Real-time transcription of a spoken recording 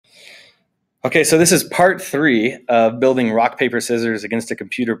Okay, so this is part 3 of building rock, paper, scissors against a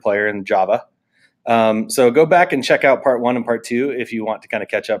computer player in Java. So go back and check out part 1 and part 2 if you want to kind of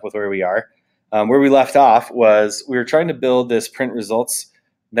catch up with where we are. Where we left off was we were trying to build this print results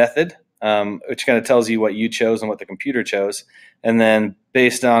method, which kind of tells you what you chose and what the computer chose. And then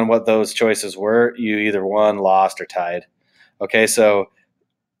based on what those choices were, you either won, lost, or tied. Okay, so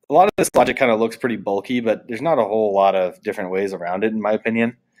a lot of this logic kind of looks pretty bulky, but there's not a whole lot of different ways around it, in my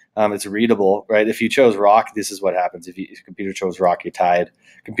opinion. It's readable, right? If you chose rock, this is what happens. If the computer chose rock, you tied.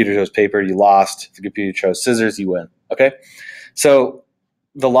 Computer chose paper, you lost. If the computer chose scissors, you win. Okay? So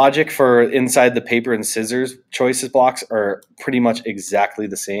the logic for inside the paper and scissors choices blocks are pretty much exactly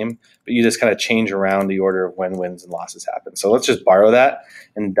the same, but you just kind of change around the order of when wins and losses happen. So let's just borrow that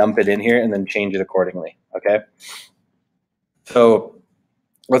and dump it in here and then change it accordingly. Okay? So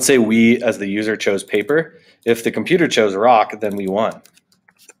let's say we, as the user, chose paper. If the computer chose rock, then we won.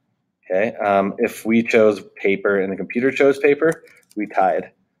 Okay. If we chose paper and the computer chose paper, we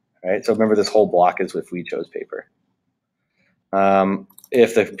tied. Right. So remember, this whole block is if we chose paper.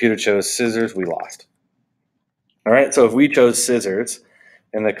 If the computer chose scissors, we lost. All right. So if we chose scissors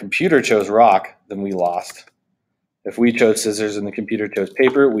and the computer chose rock, then we lost. If we chose scissors and the computer chose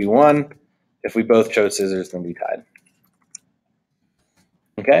paper, we won. If we both chose scissors, then we tied.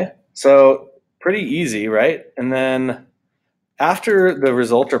 Okay. So pretty easy, right? And then after the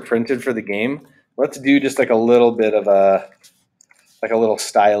results are printed for the game, let's do just like a little bit of a little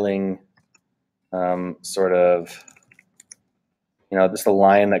styling sort of, just a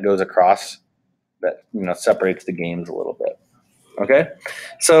line that goes across that, separates the games a little bit. Okay.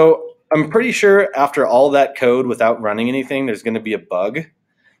 So I'm pretty sure after all that code without running anything, there's going to be a bug.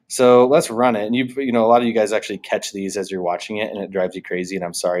 So let's run it. And a lot of you guys actually catch these as you're watching it and it drives you crazy, and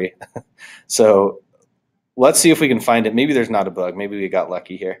I'm sorry. So let's see if we can find it. Maybe there's not a bug. Maybe we got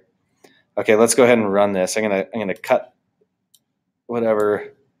lucky here. Okay, let's go ahead and run this. I'm gonna cut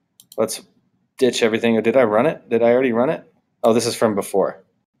whatever. Let's ditch everything. Or did I run it? Did I already run it? Oh, this is from before.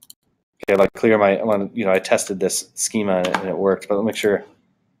 Okay, like clear my. I tested this schema and it worked. But let me make sure.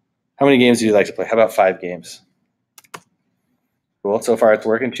 How many games do you like to play? How about 5 games? Cool. So far it's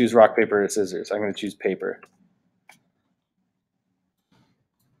working. Choose rock, paper, or scissors. I'm going to choose paper.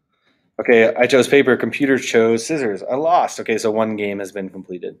 Okay, I chose paper. Computer chose scissors. I lost. Okay, so 1 game has been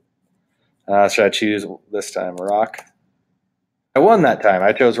completed. Should I choose this time rock? I won that time.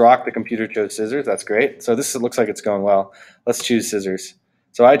 I chose rock. The computer chose scissors. That's great. So this looks like it's going well. Let's choose scissors.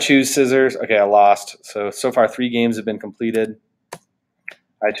 So I choose scissors. Okay, I lost. So far 3 games have been completed.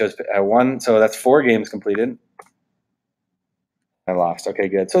 I won. So that's 4 games completed. I lost. Okay,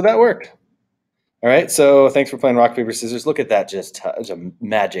 good. So that worked. All right, so thanks for playing rock, paper, scissors. Look at that, just a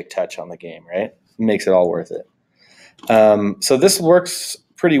magic touch on the game, right? It makes it all worth it. So this works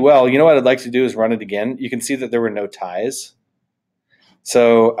pretty well. You know what I'd like to do is run it again. You can see that there were no ties.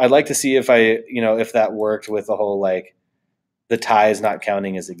 So I'd like to see if if that worked with the whole, the ties not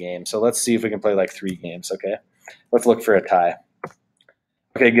counting as a game. So let's see if we can play 3 games, okay? Let's look for a tie.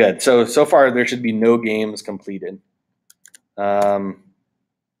 Okay, good. So far there should be no games completed.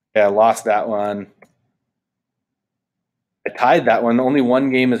 Yeah, I lost that one. I tied that one. Only 1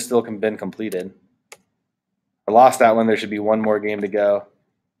 game has still been completed. I lost that one. There should be 1 more game to go.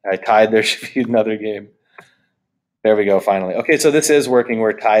 I tied. There should be another game. There we go, finally. Okay, so this is working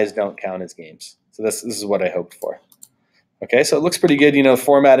where ties don't count as games. So this is what I hoped for. Okay, so it looks pretty good.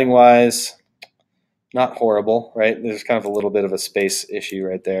 Formatting-wise, not horrible, right? There's kind of a little bit of a space issue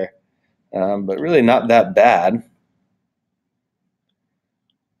right there, but really not that bad.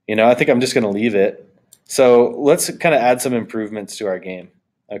 I think I'm just going to leave it. So let's kind of add some improvements to our game.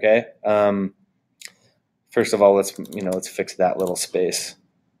 Okay. First of all, let's fix that little space.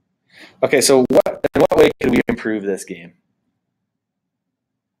 Okay. So in what way can we improve this game?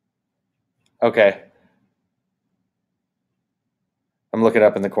 Okay. I'm looking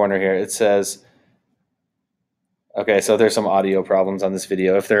up in the corner here. It says, okay, so there's some audio problems on this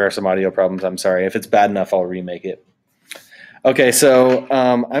video. If there are some audio problems, I'm sorry. If it's bad enough, I'll remake it. Okay, so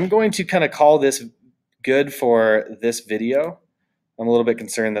I'm going to kind of call this good for this video. I'm a little bit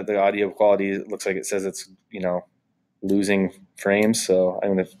concerned that the audio quality looks like it says it's, losing frames. So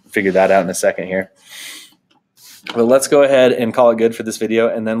I'm going to figure that out in a second here. But let's go ahead and call it good for this video,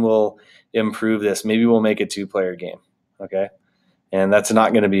 and then we'll improve this. Maybe we'll make a 2-player game, okay? And that's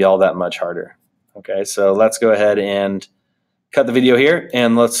not going to be all that much harder, okay? So let's go ahead and cut the video here,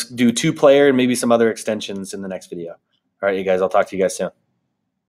 and let's do 2-player and maybe some other extensions in the next video. All right, you guys, I'll talk to you guys soon.